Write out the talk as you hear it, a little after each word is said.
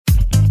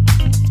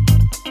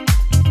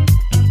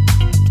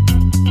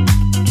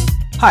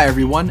Hi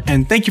everyone,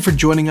 and thank you for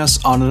joining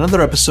us on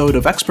another episode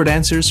of Expert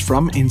Answers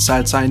from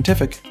Inside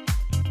Scientific.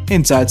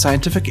 Inside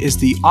Scientific is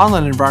the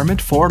online environment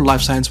for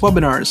life science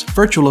webinars,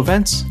 virtual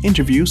events,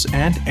 interviews,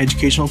 and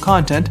educational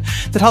content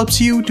that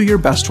helps you do your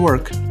best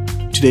work.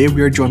 Today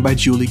we are joined by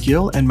Julie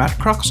Gill and Matt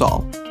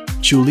Kroxall.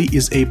 Julie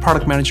is a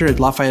product manager at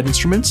Lafayette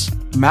Instruments.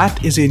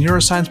 Matt is a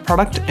neuroscience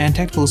product and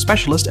technical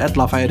specialist at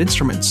Lafayette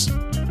Instruments.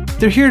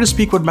 They're here to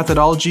speak with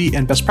methodology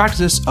and best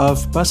practices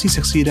of Bussey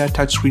Saxida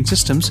touchscreen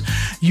systems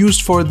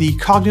used for the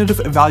cognitive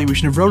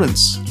evaluation of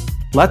rodents.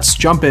 Let's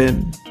jump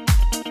in.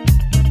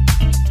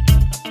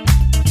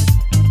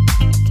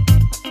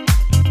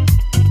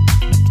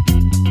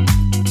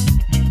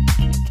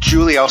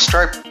 Julie, I'll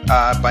start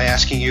by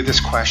asking you this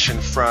question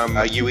from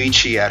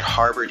Yuichi at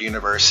Harvard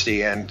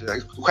University. And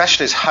the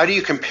question is, how do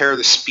you compare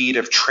the speed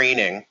of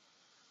training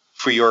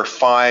for your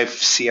 5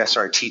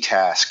 CSRT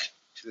task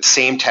to the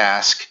same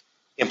task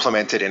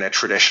implemented in a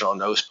traditional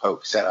nose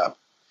poke setup?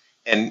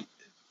 And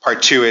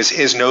part 2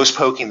 is nose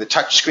poking the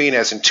touchscreen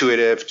as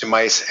intuitive to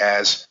mice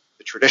as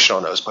the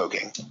traditional nose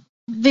poking?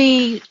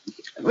 The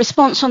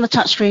response on the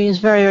touchscreen is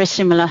very, very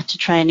similar to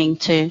training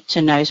to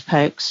nose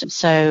pokes.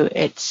 So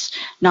it's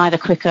neither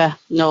quicker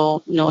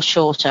nor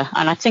shorter.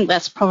 And I think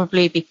that's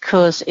probably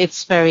because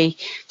it's to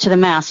the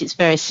mouse, it's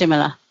very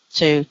similar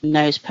to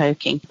nose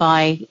poking.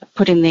 By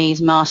putting these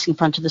masks in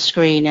front of the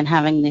screen and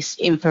having this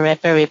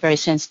infrared, very, very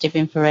sensitive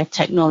infrared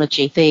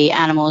technology, the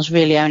animals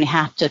really only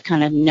have to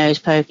kind of nose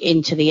poke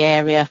into the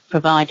area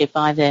provided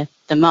by the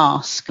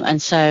mask.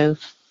 And so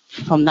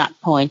from that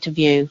point of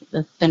view,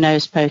 the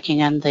nose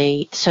poking and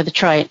the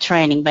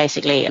training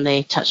basically and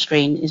the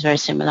touchscreen is very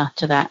similar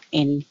to that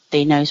in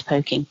the nose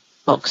poking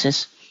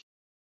boxes.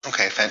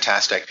 Okay,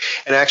 fantastic.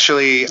 And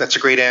actually, that's a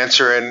great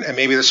answer. And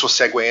maybe this will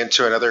segue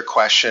into another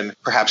question,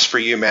 perhaps for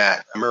you,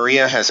 Matt.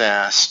 Maria has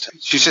asked,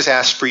 she's just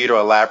asked for you to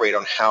elaborate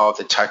on how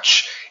the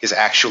touch is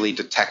actually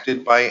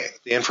detected by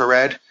the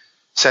infrared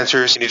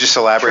sensors. Can you just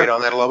elaborate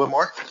on that a little bit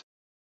more?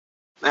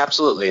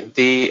 Absolutely.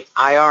 The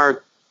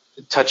IR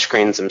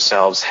touchscreens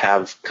themselves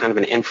have kind of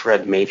an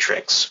infrared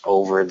matrix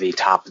over the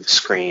top of the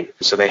screen.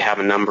 So they have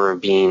a number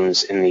of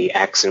beams in the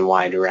X and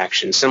Y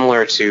direction,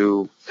 similar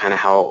to kind of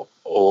how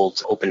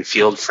old open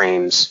field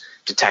frames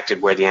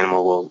detected where the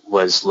animal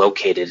was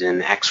located in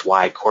an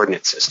XY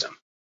coordinate system.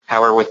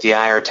 However, with the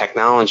IR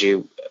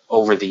technology,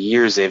 over the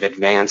years they've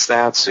advanced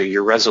that, so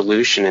your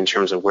resolution in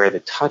terms of where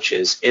the touch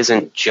is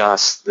isn't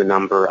just the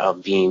number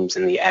of beams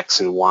in the X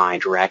and Y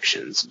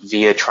directions.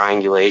 Via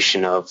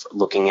triangulation of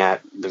looking at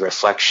the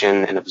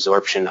reflection and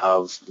absorption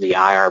of the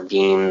IR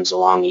beams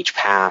along each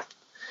path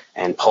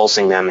and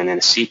pulsing them in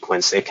a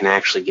sequence, they can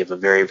actually give a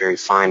very, very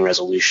fine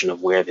resolution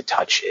of where the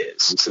touch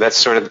is. So that's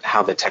sort of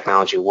how the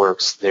technology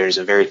works. There's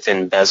a very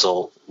thin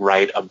bezel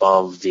right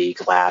above the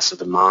glass of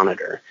the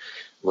monitor,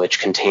 which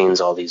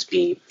contains all these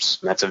beams.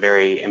 That's a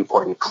very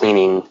important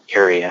cleaning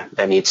area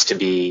that needs to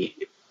be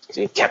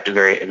kept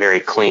very, very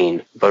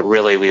clean. But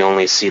really, we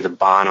only see the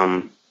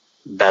bottom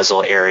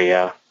bezel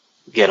area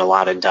get a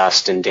lot of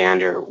dust and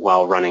dander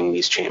while running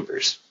these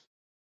chambers.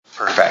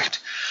 Perfect.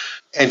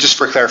 And just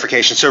for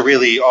clarification, so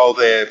really all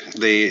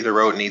the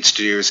rodent needs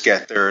to do is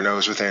get their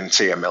nose within,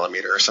 say, a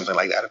millimeter or something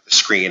like that of the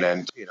screen,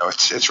 and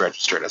it's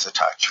registered as a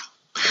touch.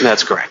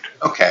 That's correct.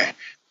 Okay.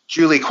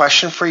 Julie,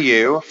 question for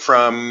you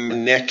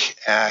from Nick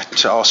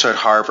also at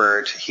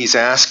Harvard. He's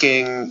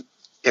asking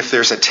if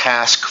there's a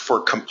task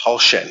for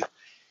compulsion,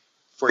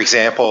 for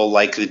example,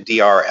 like the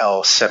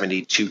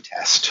DRL-72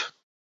 test.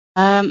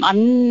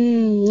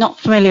 I'm not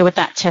familiar with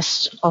that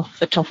test off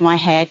the top of my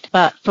head,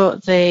 but for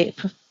the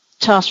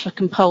task for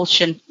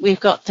compulsion,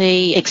 we've got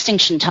the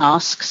extinction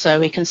task,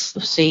 so we can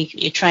see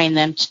you train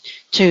them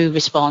to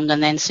respond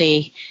and then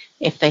see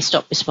if they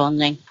stop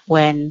responding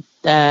when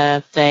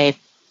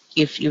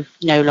you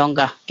no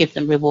longer give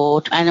them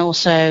reward. And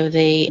also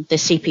the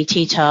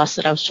CPT task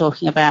that I was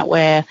talking about,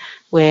 where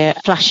we're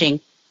flashing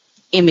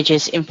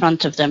images in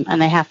front of them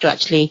and they have to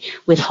actually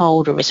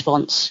withhold a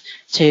response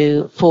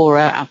to 4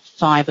 out of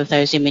 5 of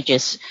those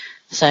images.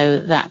 So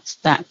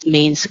that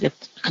means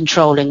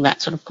controlling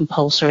that sort of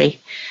compulsory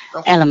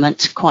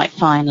element quite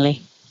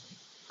finely.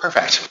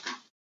 Perfect.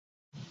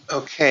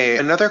 Okay,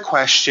 another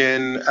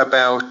question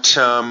about,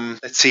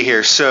 let's see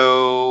here.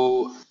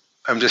 So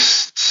I'm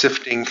just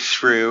sifting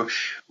through.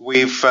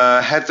 We've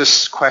had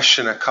this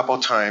question a couple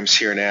times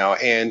here now,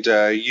 and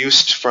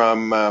Joost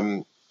from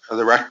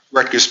the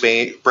Rutgers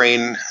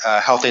Brain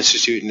Health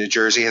Institute in New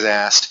Jersey has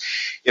asked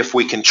if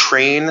we can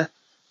train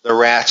the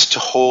rats to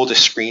hold a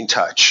screen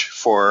touch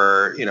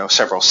for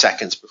several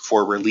seconds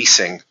before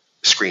releasing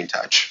the screen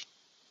touch.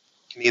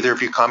 Can either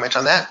of you comment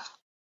on that?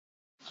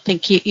 I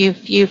think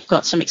you've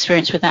got some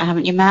experience with that,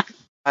 haven't you, Matt?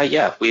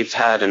 Yeah, we've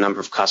had a number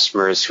of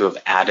customers who have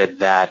added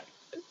that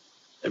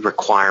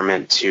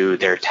requirement to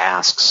their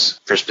tasks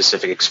for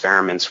specific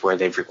experiments where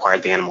they've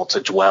required the animal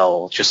to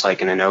dwell, just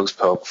like in a nose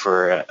poke,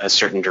 for a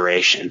certain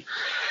duration.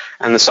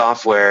 And the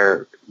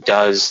software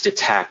does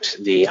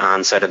detect the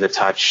onset of the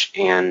touch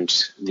and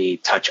the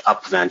touch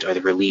up event or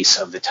the release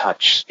of the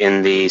touch.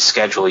 In the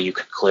schedule, you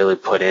could clearly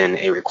put in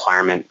a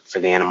requirement for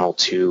the animal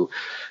to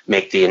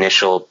make the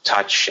initial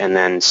touch and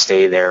then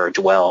stay there or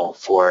dwell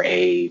for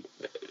a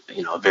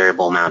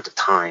variable amount of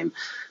time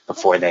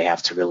before they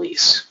have to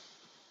release.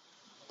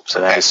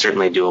 So that is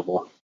certainly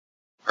doable.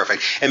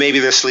 Perfect. And maybe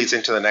this leads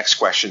into the next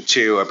question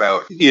too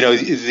about,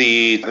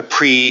 the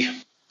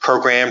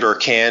pre-programmed or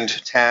canned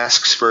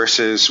tasks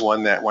versus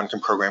one that one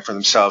can program for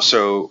themselves.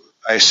 So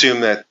I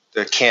assume that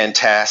the canned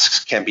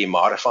tasks can be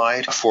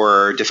modified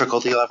for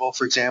difficulty level,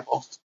 for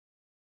example?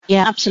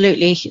 Yeah,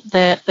 absolutely.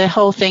 The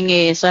whole thing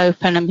is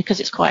open, and because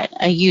it's quite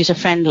a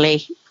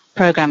user-friendly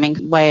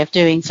programming way of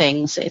doing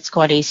things, it's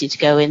quite easy to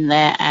go in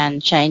there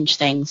and change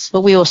things.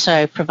 But we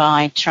also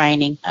provide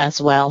training as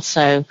well,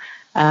 so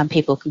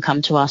people can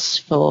come to us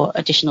for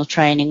additional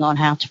training on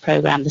how to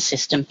program the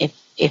system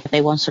if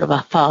they want sort of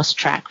a fast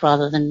track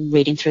rather than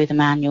reading through the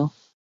manual.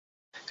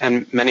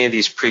 And many of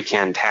these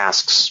pre-canned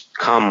tasks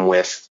come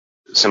with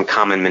some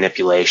common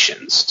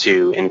manipulations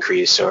to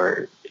increase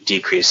or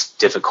decrease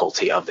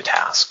difficulty of the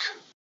task.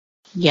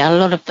 Yeah, a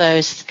lot of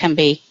those can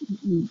be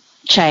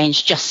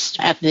changed just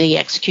at the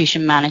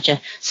execution manager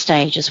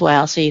stage as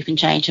well, so you can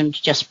change them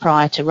just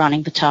prior to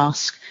running the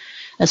task,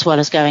 as well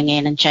as going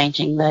in and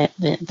changing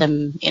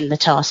them in the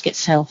task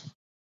itself.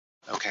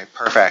 Okay,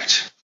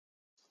 perfect.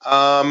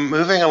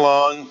 Moving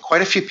along,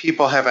 quite a few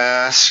people have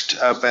asked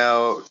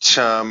about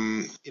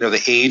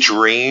the age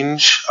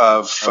range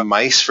of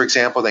mice, for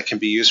example, that can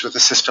be used with a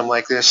system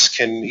like this.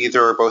 Can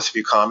either or both of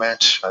you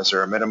comment? Is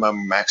there a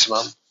minimum,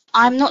 maximum?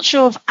 I'm not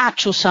sure of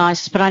actual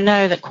sizes, but I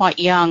know that quite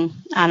young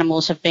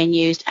animals have been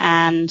used,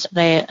 and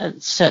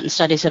certain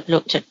studies have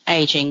looked at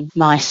aging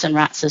mice and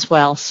rats as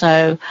well.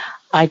 So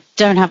I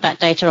don't have that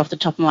data off the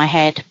top of my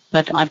head,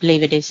 but I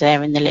believe it is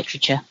there in the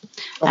literature.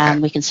 Okay.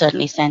 And we can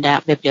certainly send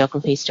out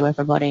bibliographies to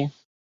everybody.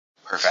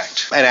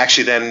 Perfect. And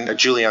actually then,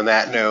 Julie, on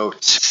that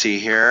note, see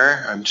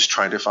here, I'm just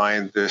trying to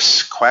find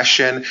this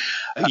question.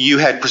 You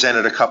had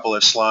presented a couple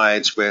of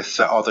slides with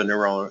all the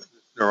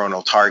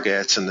neuronal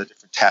targets and the different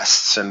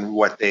tests and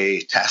what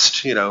they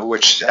test,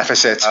 which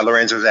FSIT,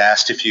 Lorenzo was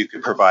asked if you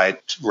could provide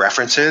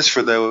references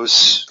for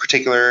those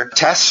particular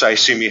tests. I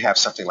assume you have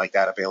something like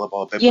that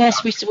available.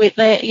 Yes,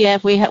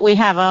 we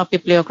have our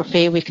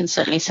bibliography. We can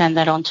certainly send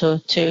that on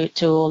to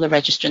all the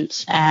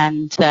registrants,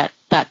 and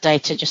that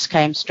data just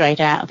came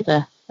straight out of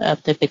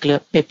the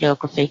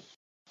bibliography.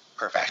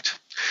 Perfect.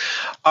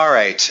 All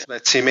right,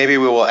 let's see, maybe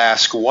we will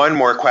ask one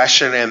more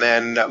question, and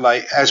then,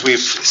 as we've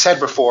said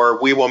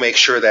before, we will make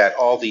sure that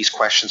all these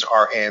questions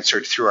are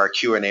answered through our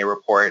Q&A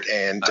report,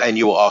 and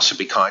you will also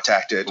be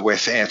contacted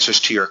with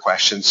answers to your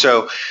questions.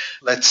 So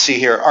let's see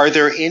here. Are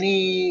there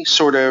any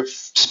sort of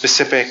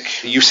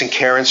specific use and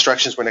care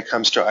instructions when it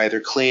comes to either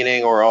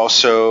cleaning or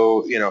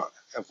also,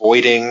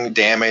 avoiding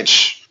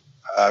damage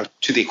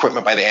to the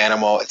equipment by the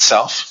animal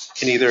itself?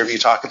 Can either of you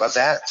talk about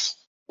that?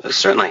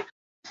 Certainly.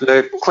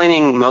 The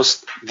cleaning,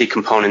 most of the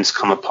components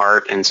come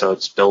apart, and so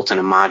it's built in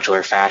a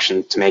modular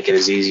fashion to make it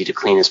as easy to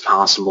clean as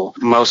possible.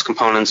 Most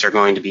components are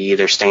going to be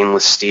either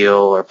stainless steel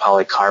or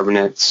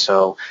polycarbonate,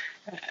 so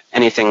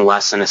anything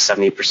less than a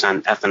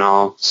 70%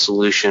 ethanol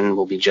solution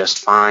will be just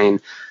fine.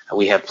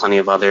 We have plenty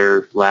of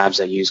other labs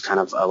that use kind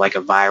of like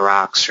a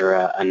Virox or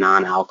a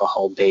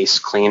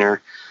non-alcohol-based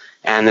cleaner.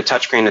 And the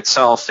touchscreen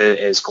itself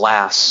is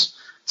glass,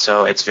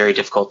 so it's very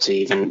difficult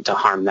to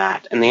harm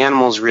that. And the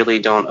animals really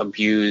don't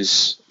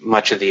abuse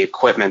much of the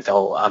equipment.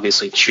 They'll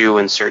obviously chew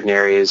in certain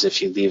areas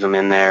if you leave them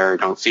in there or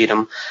don't feed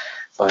them.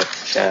 But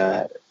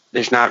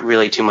there's not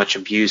really too much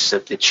abuse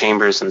that the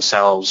chambers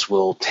themselves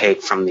will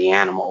take from the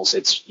animals.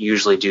 It's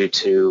usually due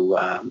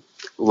to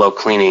low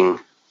cleaning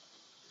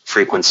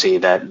frequency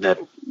that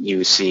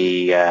you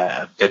see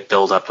a bit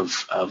buildup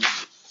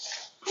of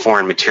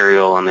foreign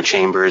material on the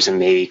chambers and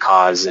maybe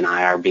cause an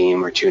IR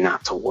beam or two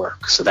not to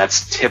work. So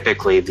that's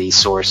typically the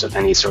source of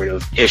any sort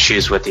of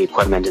issues with the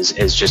equipment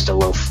is just a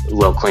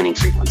low cleaning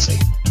frequency.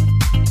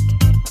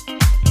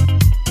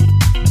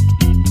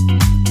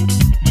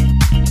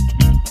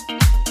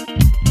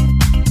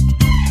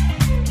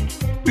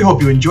 We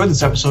hope you enjoyed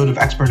this episode of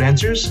Expert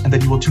Answers, and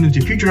that you will tune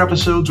into future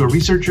episodes where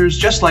researchers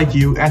just like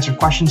you answer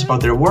questions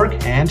about their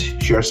work and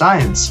share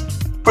science.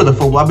 For the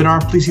full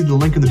webinar, please see the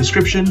link in the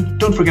description.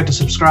 Don't forget to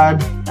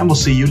subscribe, and we'll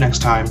see you next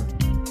time.